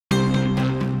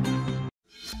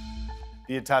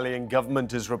The Italian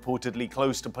government is reportedly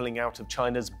close to pulling out of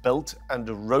China's Belt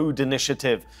and Road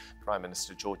Initiative. Prime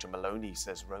Minister Giorgia Meloni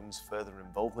says Rome's further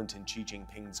involvement in Xi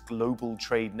Jinping's global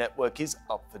trade network is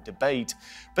up for debate.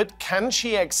 But can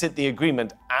she exit the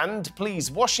agreement and please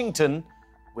Washington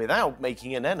without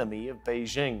making an enemy of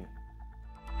Beijing?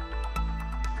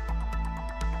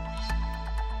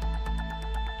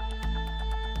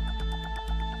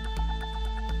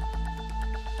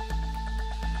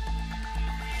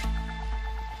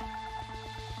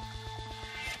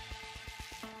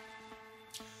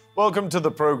 Welcome to the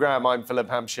programme. I'm Philip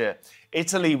Hampshire.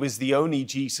 Italy was the only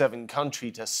G7 country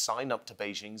to sign up to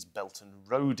Beijing's Belt and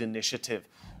Road Initiative.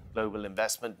 A global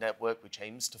investment network which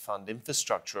aims to fund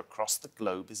infrastructure across the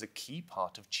globe is a key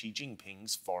part of Xi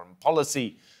Jinping's foreign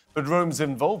policy. But Rome's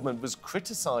involvement was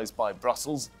criticised by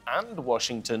Brussels and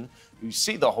Washington, who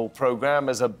see the whole programme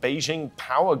as a Beijing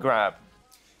power grab.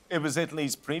 It was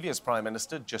Italy's previous Prime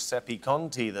Minister, Giuseppe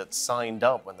Conte, that signed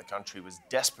up when the country was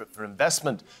desperate for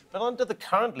investment. But under the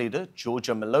current leader,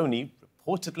 Giorgia Meloni,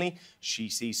 reportedly, she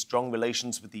sees strong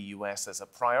relations with the US as a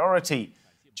priority.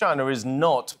 China is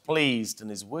not pleased and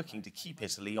is working to keep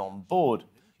Italy on board.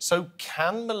 So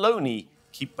can Meloni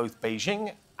keep both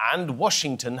Beijing and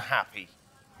Washington happy?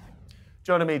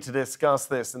 Joining me to discuss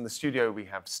this in the studio, we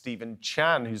have Stephen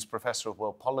Chan, who's Professor of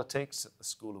World Politics at the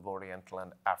School of Oriental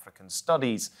and African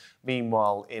Studies.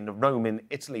 Meanwhile, in Rome, in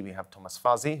Italy, we have Thomas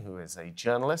Fazi, who is a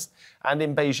journalist. And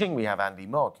in Beijing, we have Andy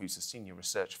Mark, who's a Senior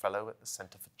Research Fellow at the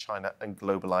Centre for China and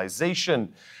Globalization.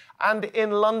 And in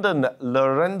London,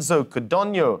 Lorenzo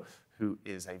Codogno, who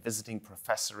is a visiting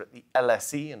professor at the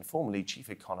LSE and formerly chief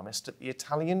economist at the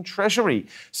Italian Treasury.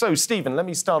 So, Stephen, let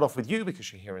me start off with you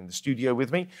because you're here in the studio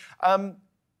with me.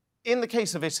 In the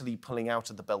case of Italy pulling out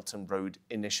of the Belt and Road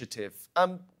Initiative,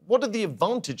 what are the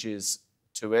advantages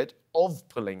to it of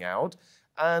pulling out,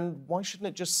 and why shouldn't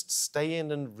it just stay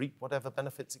in and reap whatever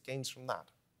benefits it gains from that?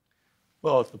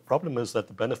 Well, the problem is that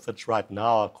the benefits right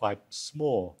now are quite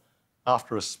small.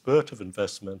 After a spurt of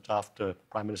investment, after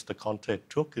Prime Minister Conte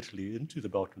took Italy into the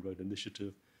Belt and Road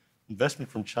Initiative,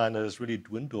 investment from China has really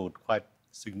dwindled quite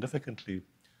significantly.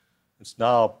 It's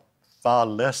now far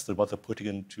less than what they're putting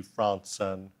into France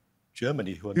and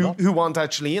Germany, who aren't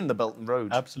actually in the Belt and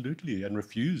Road. Absolutely, and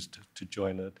refused to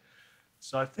join it.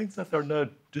 So I think that there are no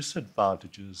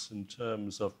disadvantages in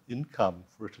terms of income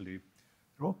for Italy.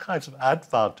 There are all kinds of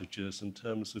advantages in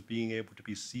terms of being able to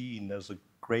be seen as a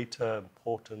greater,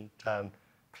 important, and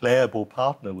playable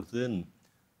partner within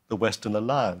the Western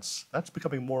alliance. That's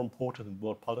becoming more important in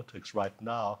world politics right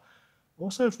now.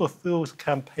 Also, it fulfills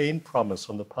campaign promise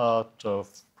on the part of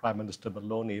Prime Minister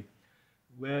Meloni,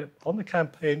 where on the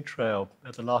campaign trail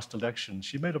at the last election,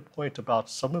 she made a point about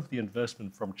some of the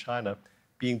investment from China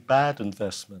being bad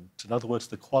investment. In other words,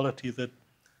 the quality that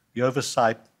the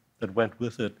oversight that went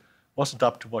with it wasn't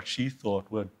up to what she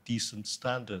thought were decent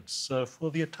standards. So for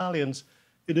the Italians,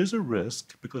 it is a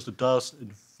risk because it does,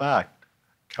 in fact,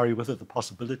 carry with it the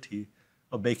possibility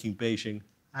of making Beijing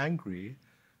angry,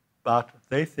 but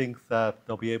they think that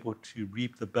they'll be able to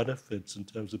reap the benefits in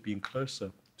terms of being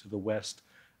closer to the West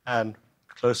and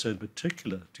closer in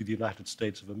particular to the United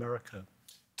States of America.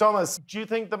 Thomas, do you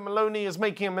think that Meloni is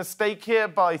making a mistake here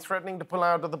by threatening to pull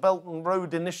out of the Belt and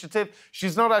Road Initiative?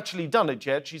 She's not actually done it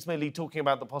yet. She's merely talking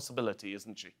about the possibility,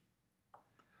 isn't she?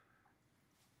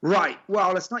 Right.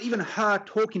 Well, it's not even her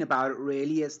talking about it,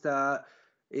 really. It's the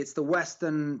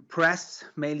Western press,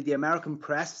 mainly the American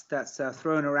press, that's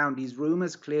throwing around these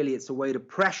rumors. Clearly, it's a way to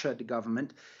pressure the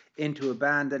government into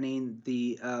abandoning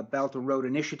the Belt and Road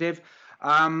Initiative.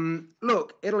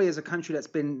 Look, Italy is a country that's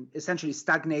been essentially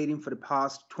stagnating for the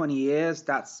past 20 years.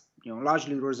 That's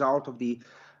largely the result of the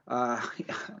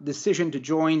decision to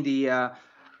join the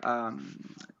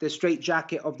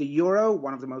straitjacket of the euro,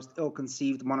 one of the most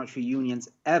ill-conceived monetary unions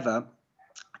ever.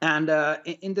 And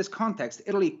in this context,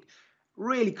 Italy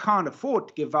really can't afford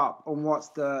to give up on what's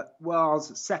the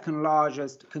world's second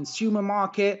largest consumer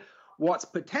market, what's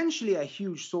potentially a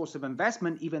huge source of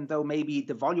investment, even though maybe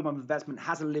the volume of investment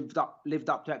hasn't lived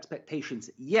up to expectations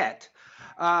yet.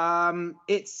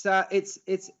 It's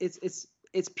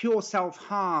pure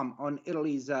self-harm on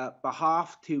Italy's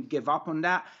behalf to give up on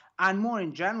that. And more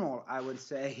in general, I would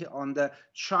say, on the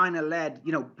China-led,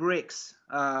 BRICS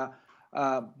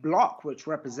bloc, which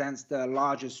represents the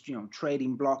largest,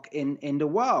 trading bloc in the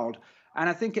world. And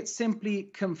I think it simply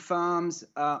confirms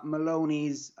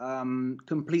Meloni's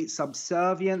complete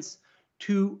subservience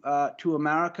to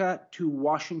America, to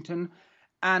Washington,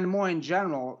 and more in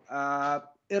general,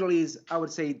 Italy's, I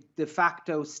would say, de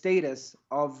facto status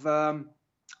of an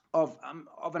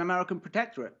American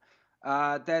protectorate.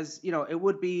 it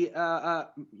would be, a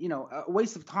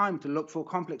waste of time to look for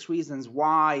complex reasons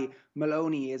why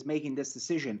Meloni is making this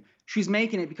decision. She's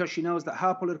making it because she knows that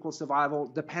her political survival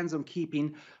depends on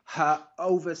keeping her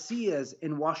overseers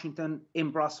in Washington,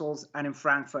 in Brussels, and in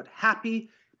Frankfurt happy,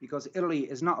 because Italy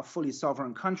is not a fully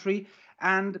sovereign country.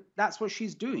 And that's what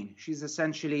she's doing. She's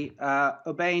essentially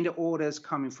obeying the orders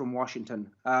coming from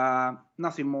Washington.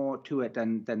 Nothing more to it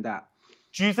than that.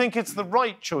 Do you think it's the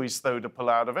right choice, though, to pull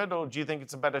out of it, or do you think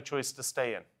it's a better choice to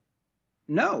stay in?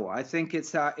 No, I think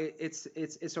it's a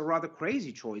rather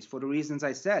crazy choice for the reasons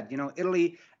I said.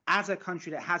 Italy, as a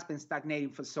country that has been stagnating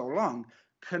for so long,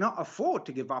 cannot afford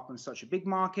to give up on such a big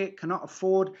market, cannot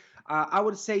afford, I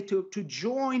would say, to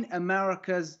join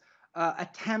America's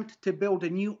attempt to build a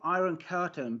new Iron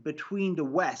Curtain between the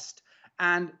West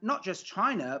and not just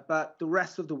China, but the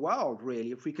rest of the world,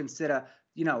 really, if we consider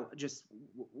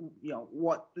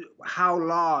how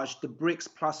large the BRICS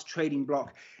plus trading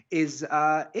bloc is.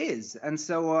 And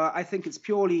so I think it's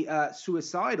purely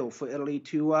suicidal for Italy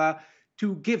to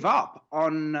give up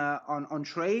on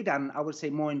trade, and I would say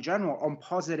more in general on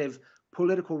positive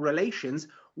political relations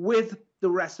with the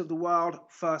rest of the world,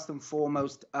 first and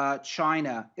foremost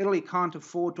China. Italy can't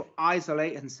afford to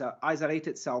isolate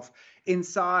itself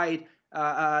inside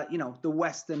the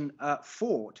Western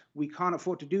fort. We can't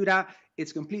afford to do that.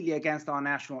 It's completely against our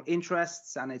national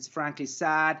interests, and it's frankly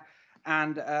sad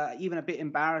and even a bit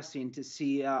embarrassing to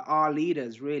see our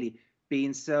leaders really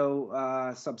being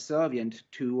so subservient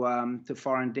to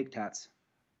foreign diktats.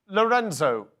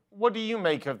 Lorenzo, what do you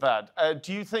make of that?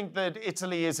 Do you think that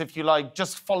Italy is, if you like,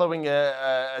 just following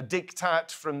a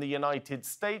diktat from the United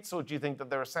States, or do you think that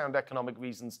there are sound economic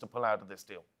reasons to pull out of this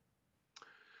deal?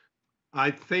 I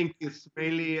think it's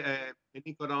mainly an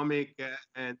economic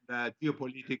and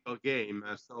geopolitical game.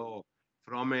 So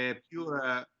from a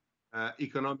pure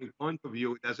economic point of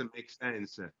view, it doesn't make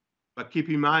sense. But keep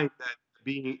in mind that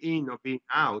being in or being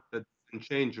out doesn't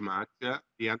change much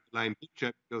the underlying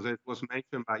picture, because it was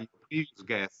mentioned by your previous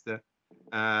guest. It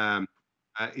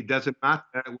doesn't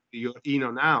matter whether you're in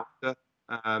or out.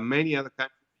 Many other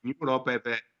countries in Europe have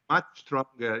a much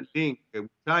stronger link with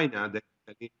China than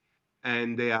Italy,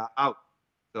 and they are out.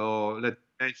 So let's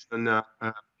mention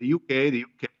the UK. The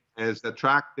UK has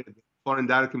attracted foreign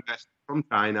direct investment from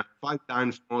China 5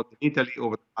 times more than Italy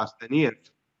over the past 10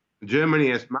 years. Germany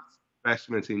has massive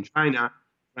investments in China,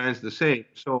 France the same.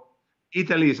 So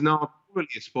Italy is not fully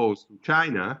exposed to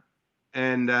China,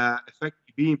 and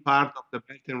effectively being part of the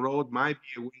Belt and Road might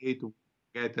be a way to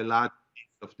get a large piece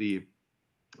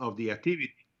of the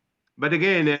activity. But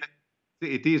again,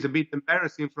 it is a bit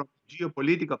embarrassing from a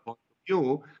geopolitical point of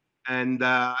view, and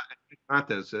it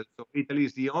matters. So Italy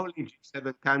is the only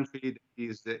G7 country that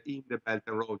is in the Belt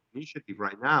and Road Initiative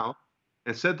right now,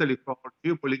 and certainly for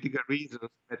geopolitical reasons,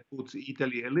 that puts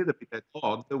Italy a little bit at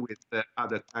odds with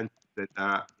other countries that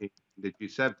are in the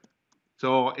G7.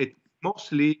 So it's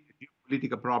mostly a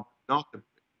geopolitical problem, not an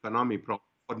economic problem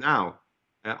for now.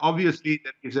 Obviously,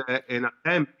 there is an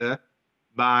attempt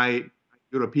by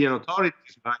European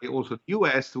authorities, by also the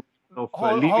US, to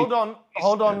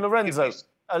hold on, Lorenzo.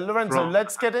 Lorenzo,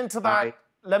 let's get into that.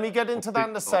 Let me get into that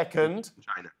in a second.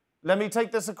 China. Let me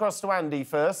take this across to Andy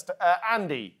first.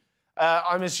 Andy,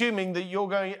 I'm assuming that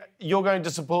you're going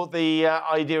to support the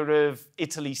idea of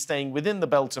Italy staying within the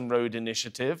Belt and Road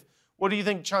Initiative. What do you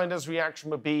think China's reaction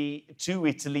would be to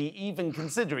Italy, even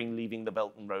considering leaving the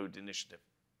Belt and Road Initiative?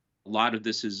 A lot of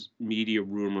this is media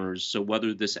rumors, so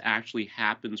whether this actually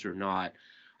happens or not,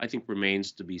 I think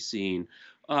remains to be seen.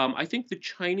 I think the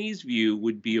Chinese view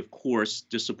would be, of course,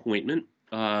 disappointment.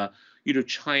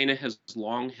 China has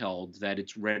long held that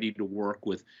it's ready to work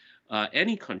with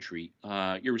any country,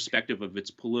 irrespective of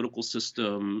its political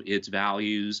system, its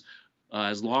values,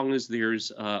 as long as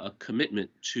there's a commitment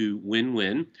to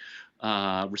win-win,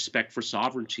 respect for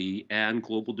sovereignty, and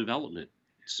global development.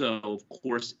 So, of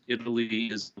course, Italy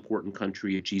is an important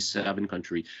country, a G7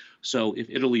 country. So if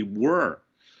Italy were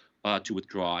to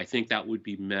withdraw, I think that would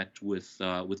be met with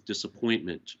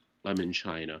disappointment in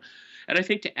China. And I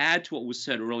think to add to what was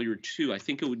said earlier, too, I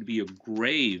think it would be a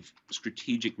grave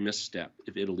strategic misstep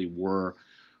if Italy were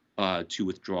to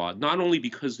withdraw, not only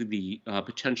because of the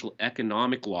potential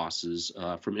economic losses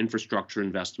from infrastructure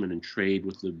investment and trade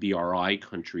with the BRI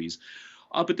countries,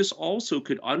 but this also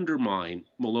could undermine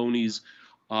Meloni's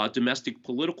domestic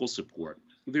political support.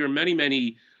 There are many,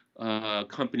 many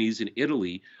companies in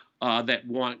Italy that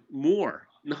want more,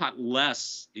 not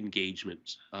less,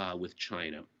 engagement with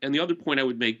China. And the other point I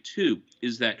would make, too,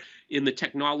 is that in the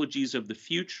technologies of the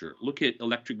future, look at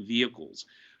electric vehicles.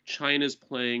 China's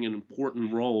playing an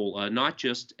important role, not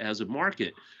just as a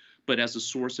market, but as a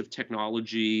source of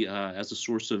technology, as a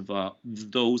source of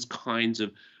those kinds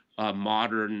of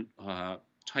modern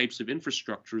types of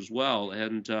infrastructure as well.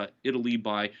 And Italy,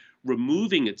 by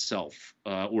removing itself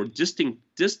or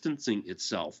distancing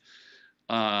itself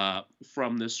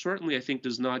from this, certainly I think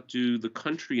does not do the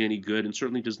country any good, and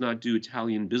certainly does not do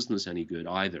Italian business any good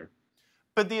either.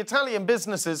 But the Italian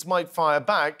businesses might fire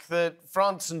back that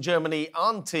France and Germany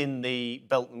aren't in the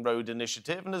Belt and Road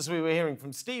Initiative. And as we were hearing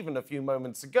from Stephen a few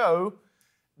moments ago,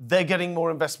 they're getting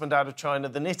more investment out of China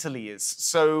than Italy is.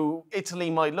 So Italy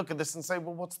might look at this and say,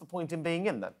 well, what's the point in being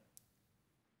in then?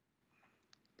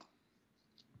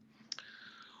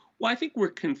 Well, I think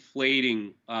we're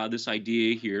conflating this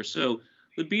idea here. So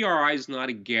the BRI is not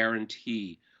a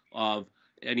guarantee of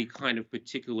any kind of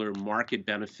particular market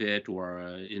benefit or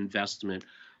investment.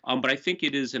 But I think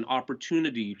it is an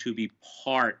opportunity to be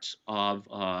part of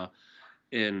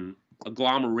an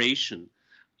agglomeration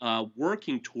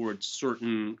working towards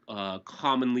certain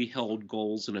commonly held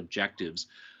goals and objectives.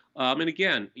 And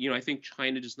again, I think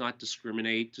China does not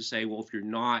discriminate to say, well, if you're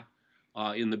not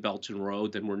in the Belt and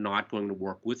Road, then we're not going to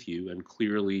work with you. And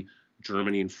clearly,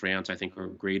 Germany and France, I think, are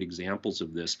great examples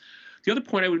of this. The other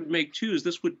point I would make, too, is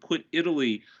this would put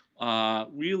Italy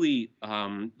really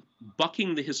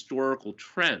bucking the historical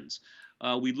trends.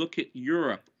 We look at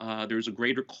Europe. There's a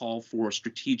greater call for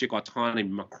strategic autonomy.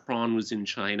 Macron was in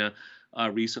China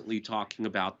recently talking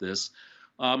about this.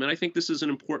 And I think this is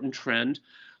an important trend.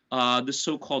 The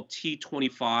so-called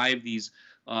T25, these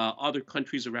other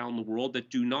countries around the world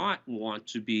that do not want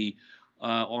to be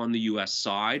on the U.S.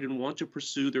 side and want to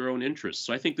pursue their own interests.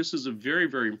 So I think this is a very,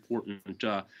 very important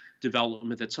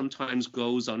development that sometimes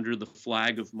goes under the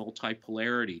flag of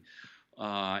multipolarity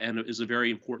and is a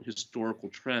very important historical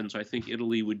trend. So I think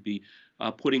Italy would be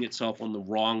putting itself on the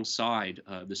wrong side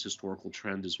of this historical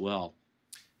trend as well.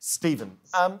 Stephen,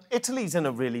 Italy's in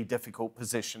a really difficult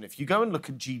position. If you go and look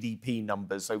at GDP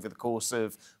numbers over the course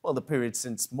of, well, the period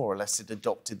since more or less it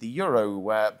adopted the euro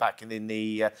back in the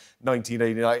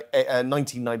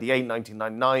 1998,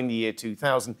 1999, the year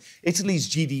 2000, Italy's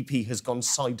GDP has gone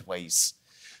sideways.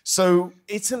 So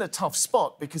it's in a tough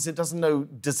spot because it doesn't know,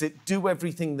 does it do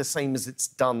everything the same as it's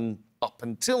done up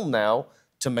until now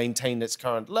to maintain its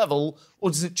current level,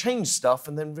 or does it change stuff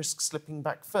and then risk slipping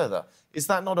back further? Is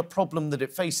that not a problem that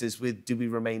it faces with, do we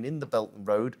remain in the Belt and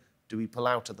Road? Do we pull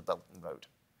out of the Belt and Road?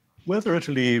 Whether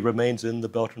Italy remains in the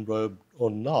Belt and Road or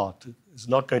not is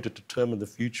not going to determine the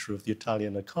future of the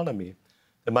Italian economy.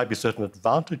 There might be certain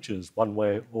advantages one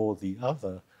way or the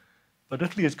other, but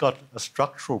Italy has got a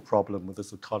structural problem with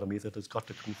its economy that it's got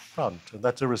to confront, and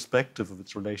that's irrespective of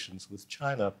its relations with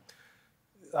China.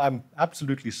 I'm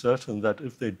absolutely certain that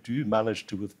if they do manage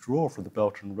to withdraw from the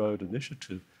Belt and Road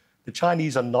Initiative, the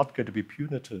Chinese are not going to be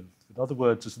punitive. In other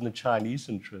words, it's in the Chinese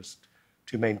interest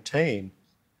to maintain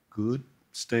good,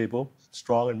 stable,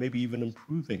 strong, and maybe even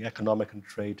improving economic and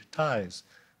trade ties.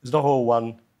 There's not all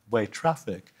one-way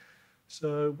traffic.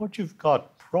 So what you've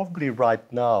got probably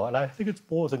right now, and I think it's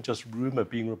more than just rumor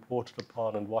being reported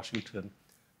upon in Washington,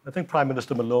 I think Prime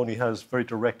Minister Meloni has very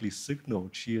directly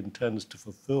signaled she intends to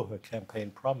fulfill her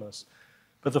campaign promise.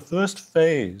 But the first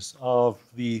phase of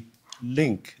the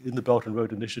link in the Belt and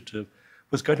Road Initiative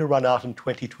was going to run out in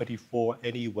 2024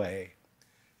 anyway.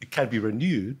 It can be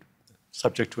renewed,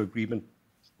 subject to agreement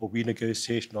or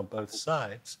renegotiation on both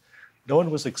sides. No one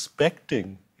was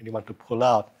expecting anyone to pull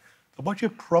out. But what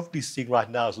you're probably seeing right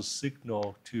now is a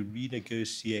signal to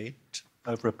renegotiate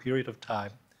over a period of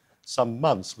time, some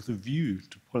months, with a view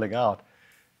to pulling out.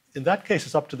 In that case,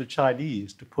 it's up to the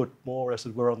Chinese to put more, as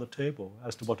it were, on the table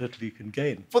as to what Italy can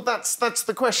gain. But that's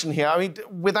the question here. I mean,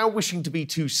 without wishing to be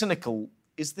too cynical,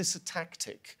 is this a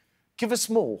tactic? Give us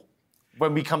more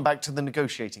when we come back to the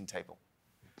negotiating table.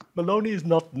 Meloni is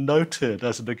not noted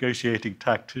as a negotiating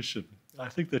tactician. I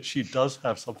think that she does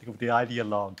have something of the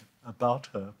ideologue about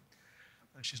her.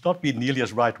 She's not been nearly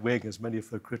as right-wing as many of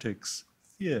her critics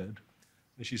feared.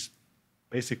 She's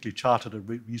basically charted a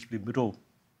reasonably middle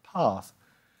path.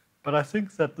 But I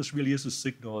think that this really is a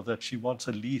signal that she wants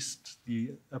at least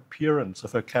the appearance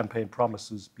of her campaign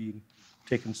promises being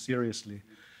taken seriously.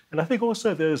 And I think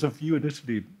also there's a view in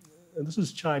Italy, and this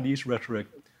is Chinese rhetoric,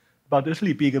 about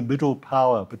Italy being a middle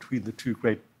power between the two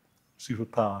great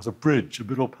superpowers, a bridge, a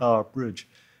middle power bridge.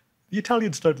 The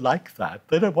Italians don't like that.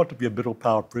 They don't want to be a middle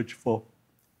power bridge for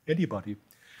anybody.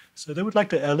 So they would like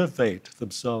to elevate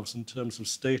themselves in terms of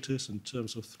status, in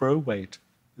terms of throw weight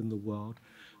in the world.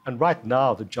 And right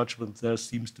now, the judgment there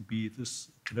seems to be this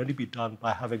can only be done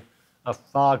by having a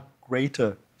far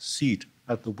greater seat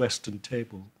at the Western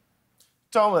table.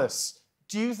 Thomas,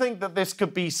 do you think that this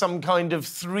could be some kind of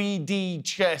 3D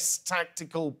chess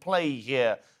tactical play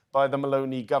here by the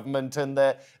Meloni government, and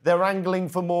they're angling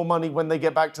for more money when they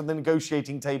get back to the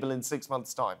negotiating table in 6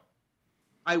 months' time?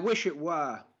 I wish it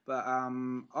were, but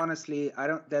honestly, I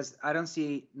don't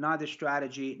see neither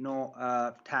strategy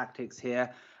nor tactics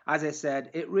here. As I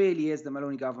said, it really is the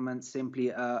Meloni government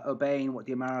simply obeying what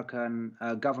the American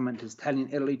government is telling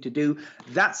Italy to do.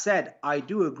 That said, I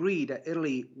do agree that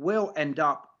Italy will end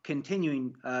up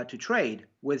continuing to trade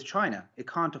with China. It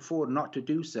can't afford not to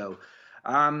do so.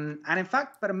 And in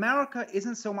fact, but America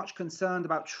isn't so much concerned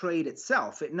about trade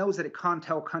itself. It knows that it can't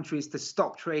tell countries to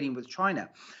stop trading with China.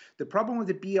 The problem with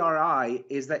the BRI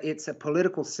is that it's a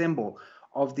political symbol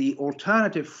of the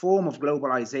alternative form of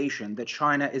globalization that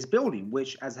China is building,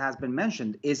 which, as has been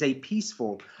mentioned, is a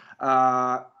peaceful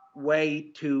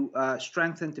way to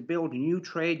strengthen, to build new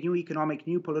trade, new economic,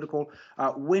 new political,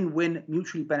 win-win,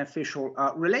 mutually beneficial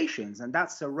relations. And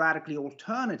that's a radically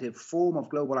alternative form of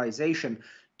globalization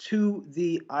to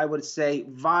the, I would say,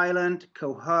 violent,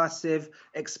 coercive,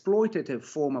 exploitative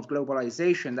form of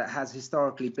globalization that has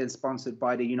historically been sponsored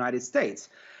by the United States.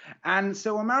 And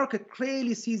so America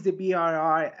clearly sees the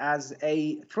BRI as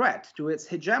a threat to its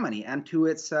hegemony and to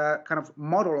its kind of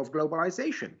model of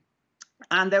globalization.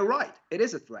 And they're right, it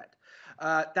is a threat.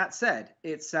 That said,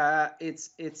 it's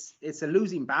a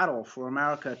losing battle for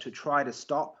America to try to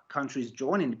stop countries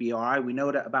joining the BRI. We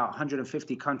know that about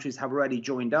 150 countries have already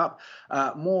joined up.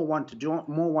 More want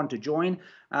to join.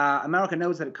 America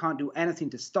knows that it can't do anything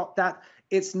to stop that.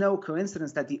 It's no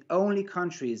coincidence that the only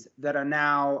countries that are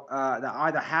now that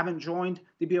either haven't joined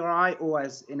the BRI or,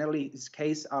 as in Italy's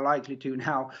case, are likely to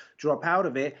now drop out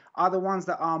of it are the ones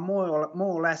that are more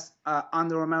or less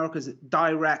under America's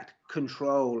direct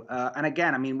control. And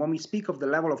again, I mean, when we speak of the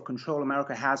level of control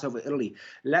America has over Italy,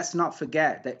 let's not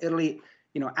forget that Italy,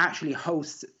 actually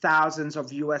hosts thousands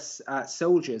of U.S.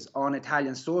 Soldiers on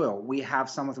Italian soil. We have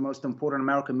some of the most important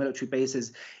American military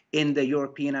bases in the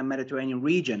European and Mediterranean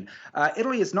region.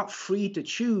 Italy is not free to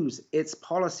choose its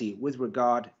policy with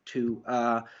regard to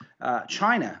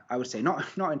China, I would say, not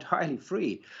entirely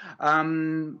free.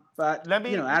 But let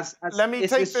me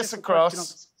take this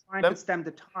across. Trying to stem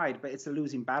the tide, but it's a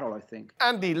losing battle, I think.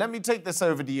 Andy, let me take this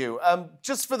over to you.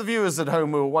 Just for the viewers at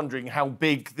home who are wondering how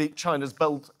big China's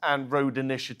Belt and Road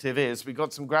Initiative is, we've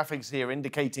got some graphics here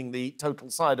indicating the total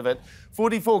side of it.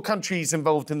 44 countries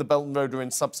involved in the Belt and Road are in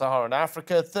sub-Saharan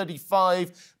Africa.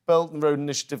 35 Belt and Road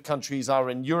Initiative countries are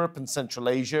in Europe and Central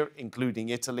Asia, including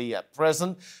Italy at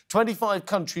present. 25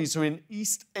 countries are in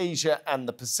East Asia and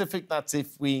the Pacific. That's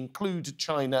if we include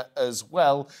China as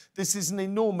well. This is an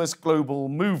enormous global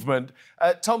movement.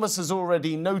 Thomas has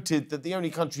already noted that the only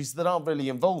countries that aren't really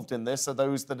involved in this are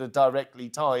those that are directly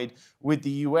tied with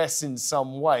the US in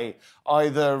some way,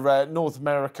 either North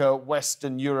America,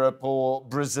 Western Europe, or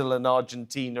Brazil and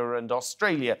Argentina and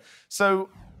Australia. So,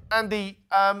 Andy,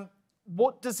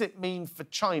 what does it mean for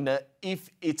China if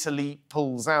Italy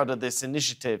pulls out of this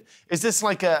initiative? Is this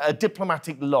like a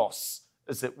diplomatic loss,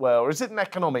 as it were, or is it an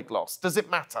economic loss? Does it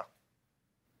matter?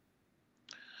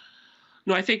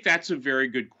 No, I think that's a very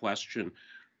good question.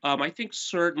 I think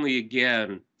certainly,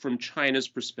 again, from China's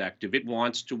perspective, it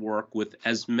wants to work with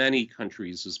as many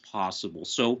countries as possible.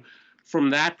 So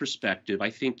from that perspective, I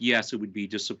think, yes, it would be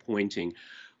disappointing.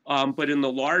 But in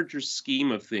the larger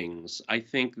scheme of things, I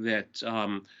think that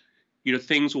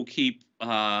things will keep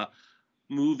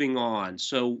moving on.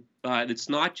 So it's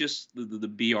not just the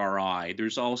BRI.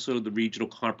 There's also the Regional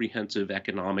Comprehensive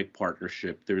Economic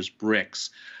Partnership. There's BRICS.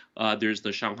 There's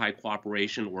the Shanghai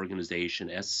Cooperation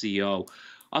Organization, SCO.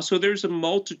 So there's a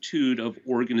multitude of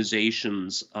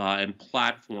organizations and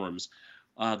platforms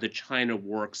that China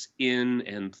works in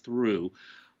and through.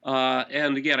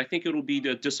 And again, I think it'll be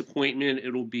a disappointment.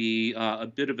 It'll be a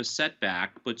bit of a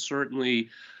setback, but certainly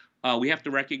we have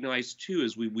to recognize, too,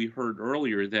 as we heard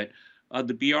earlier, that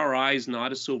the BRI is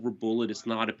not a silver bullet. It's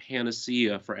not a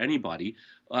panacea for anybody.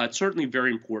 It's certainly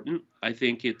very important. I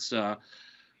think it's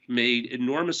made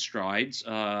enormous strides.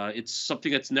 It's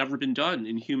something that's never been done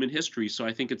in human history. So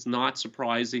I think it's not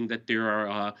surprising that there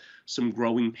are some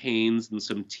growing pains and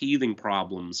some teething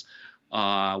problems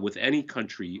with any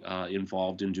country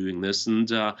involved in doing this.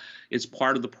 And it's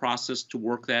part of the process to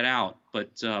work that out.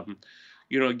 But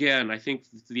again, I think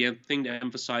the thing to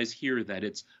emphasize here that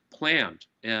it's planned,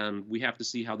 and we have to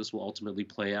see how this will ultimately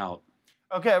play out.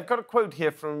 OK, I've got a quote here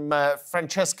from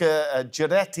Francesca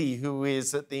Giretti, who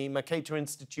is at the Mercator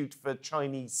Institute for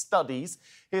Chinese Studies.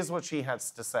 Here's what she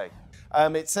has to say.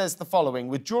 It says the following: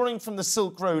 withdrawing from the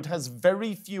Silk Road has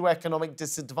very few economic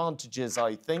disadvantages,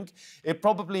 I think. It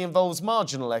probably involves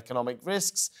marginal economic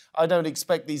risks. I don't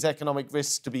expect these economic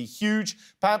risks to be huge.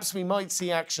 Perhaps we might see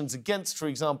actions against, for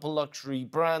example, luxury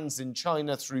brands in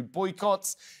China through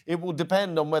boycotts. It will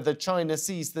depend on whether China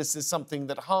sees this as something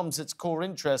that harms its core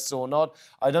interests or not.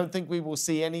 I don't think we will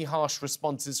see any harsh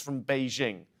responses from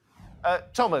Beijing.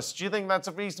 Thomas, do you think that's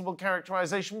a reasonable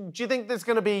characterization? Do you think there's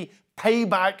going to be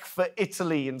payback for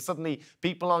Italy and suddenly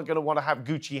people aren't going to want to have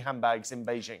Gucci handbags in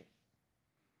Beijing?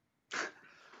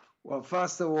 Well,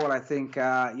 first of all, I think,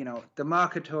 the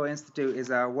Mercator Institute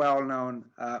is a well-known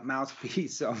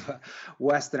mouthpiece of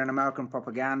Western and American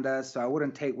propaganda, so I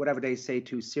wouldn't take whatever they say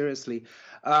too seriously.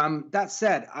 That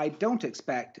said, I don't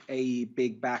expect a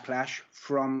big backlash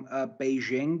from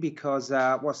Beijing because,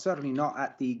 well, certainly not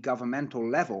at the governmental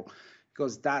level,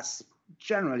 because that's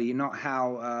generally not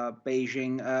how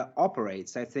Beijing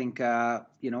operates. I think,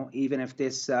 even if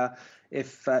this,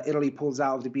 if Italy pulls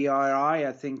out of the BRI,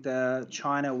 I think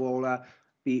China will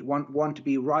want to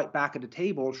be right back at the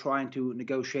table, trying to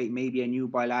negotiate maybe a new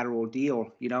bilateral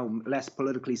deal, less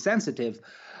politically sensitive.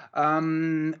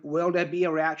 Will there be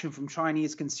a reaction from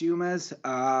Chinese consumers?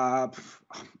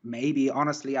 Maybe.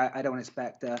 Honestly, I don't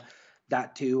expect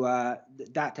that to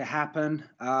happen,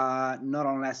 not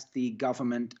unless the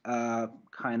government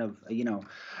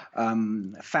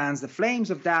fans the flames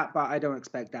of that, but I don't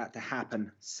expect that to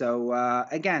happen. So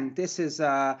again, this is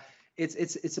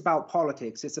it's about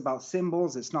politics. It's about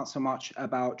symbols. It's not so much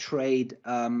about trade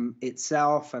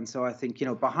itself. And so I think,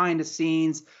 behind the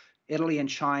scenes, Italy and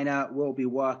China will be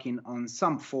working on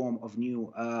some form of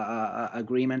new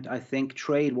agreement. I think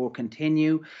trade will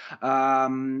continue,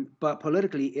 but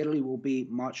politically, Italy will be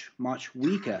much, much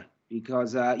weaker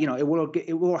because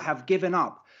it will have given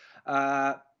up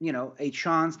the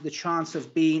chance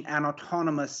of being an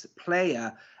autonomous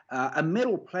player, a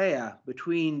middle player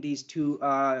between these two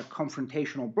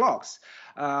confrontational blocks.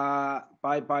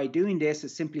 By doing this, it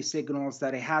simply signals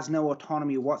that it has no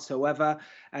autonomy whatsoever,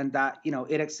 and that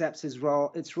it accepts its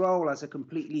role as a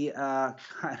completely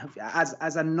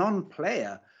as a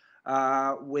non-player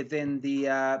within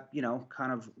the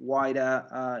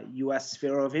wider U.S.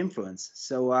 sphere of influence.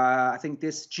 So I think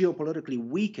this geopolitically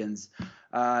weakens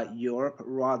Europe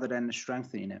rather than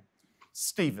strengthening it.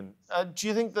 Stephen, do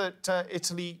you think that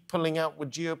Italy pulling out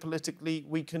would geopolitically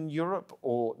weaken Europe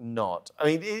or not? I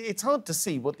mean, it's hard to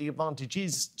see what the advantage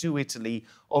is to Italy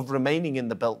of remaining in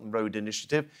the Belt and Road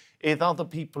Initiative if other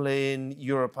people in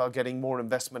Europe are getting more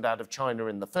investment out of China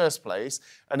in the first place,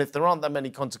 and if there aren't that many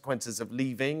consequences of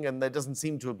leaving, and there doesn't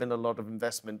seem to have been a lot of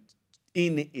investment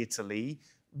in Italy.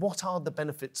 What are the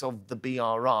benefits of the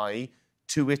BRI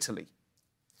to Italy?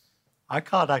 I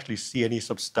can't actually see any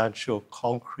substantial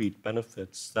concrete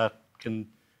benefits that can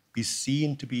be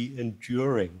seen to be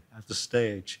enduring at this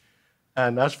stage.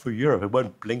 And as for Europe, it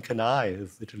won't blink an eye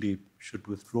if Italy should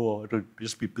withdraw. It'll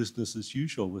just be business as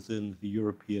usual within the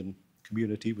European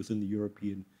community, within the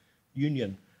European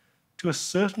Union. To a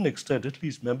certain extent,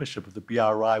 Italy's membership of the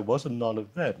BRI was a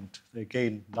non-event. They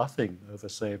gained nothing over,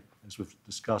 say, as we've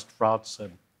discussed, France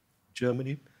and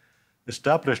Germany.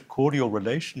 Established cordial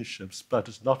relationships, but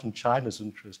it's not in China's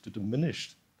interest to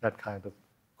diminish that kind of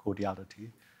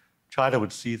cordiality. China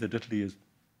would see that Italy is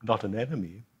not an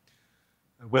enemy.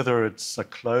 Whether it's a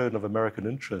clone of American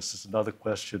interests is another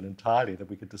question entirely that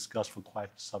we could discuss for quite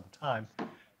some time.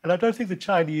 And I don't think the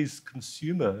Chinese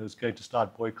consumer is going to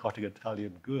start boycotting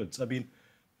Italian goods. I mean,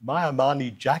 my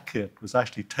Armani jacket was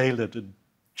actually tailored in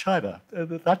China.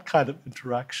 That kind of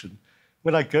interaction.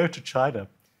 When I go to China,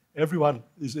 everyone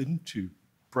is into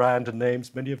brand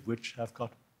names, many of which have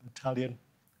got Italian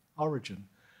origin.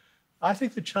 I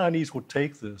think the Chinese will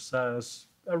take this as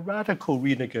a radical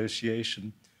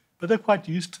renegotiation, but they're quite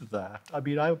used to that. I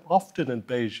mean, I'm often in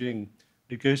Beijing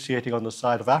negotiating on the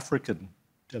side of African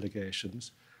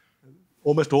delegations,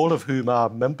 almost all of whom are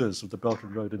members of the Belt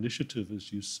and Road Initiative,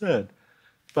 as you said,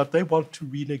 but they want to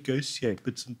renegotiate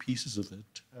bits and pieces of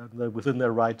it, and they're within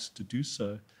their rights to do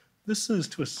so. This is,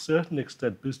 to a certain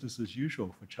extent, business as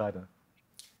usual for China.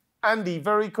 Andy,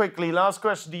 very quickly, last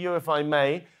question to you, if I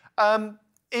may.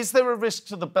 Is there a risk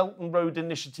to the Belt and Road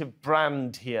Initiative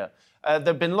brand here? There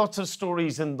have been lots of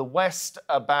stories in the West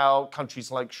about countries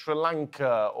like Sri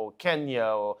Lanka or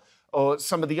Kenya or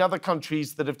some of the other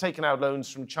countries that have taken out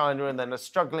loans from China and then are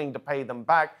struggling to pay them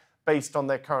back based on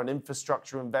their current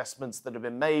infrastructure investments that have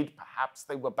been made. Perhaps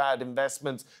they were bad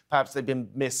investments, perhaps they've been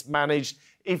mismanaged.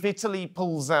 If Italy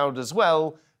pulls out as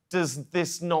well, does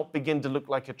this not begin to look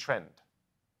like a trend?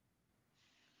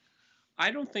 I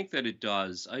don't think that it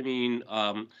does. I mean,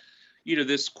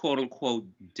 this quote unquote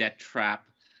debt trap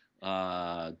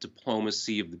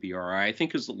diplomacy of the BRI, I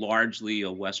think is largely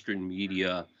a Western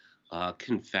media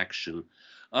confection.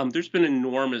 There's been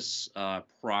enormous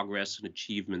progress and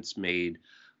achievements made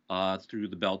through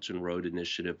the Belt and Road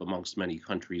Initiative amongst many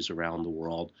countries around the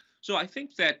world. So I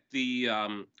think that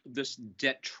this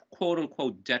quote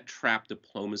unquote debt trap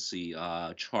diplomacy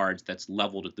charge that's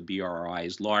leveled at the BRI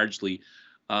is largely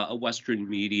a Western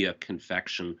media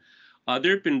confection.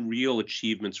 There have been real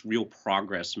achievements, real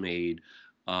progress made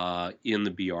in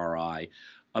the BRI.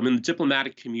 In the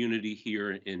diplomatic community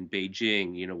here in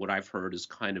Beijing, what I've heard is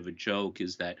kind of a joke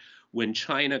is that when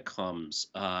China comes,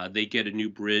 they get a new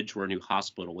bridge or a new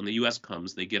hospital. When the U.S.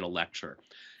 comes, they get a lecture.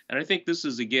 And I think this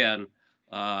is, again,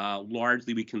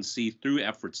 largely we can see through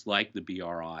efforts like the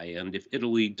BRI. And if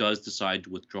Italy does decide to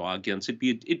withdraw against it,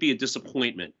 it'd be a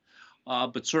disappointment.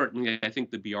 But certainly, I think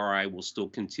the BRI will still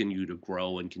continue to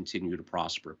grow and continue to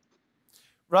prosper.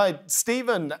 Right.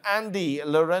 Stephen, Andy,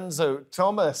 Lorenzo,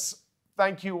 Thomas,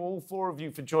 thank you all four of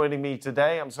you for joining me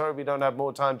today. I'm sorry we don't have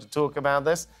more time to talk about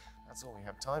this. That's all we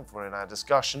have time for in our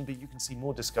discussion, but you can see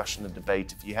more discussion and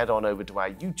debate if you head on over to our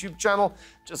YouTube channel.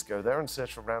 Just go there and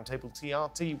search for Roundtable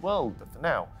TRT World. But for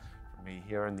now, from me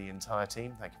here and the entire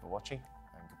team, thank you for watching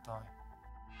and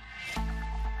goodbye.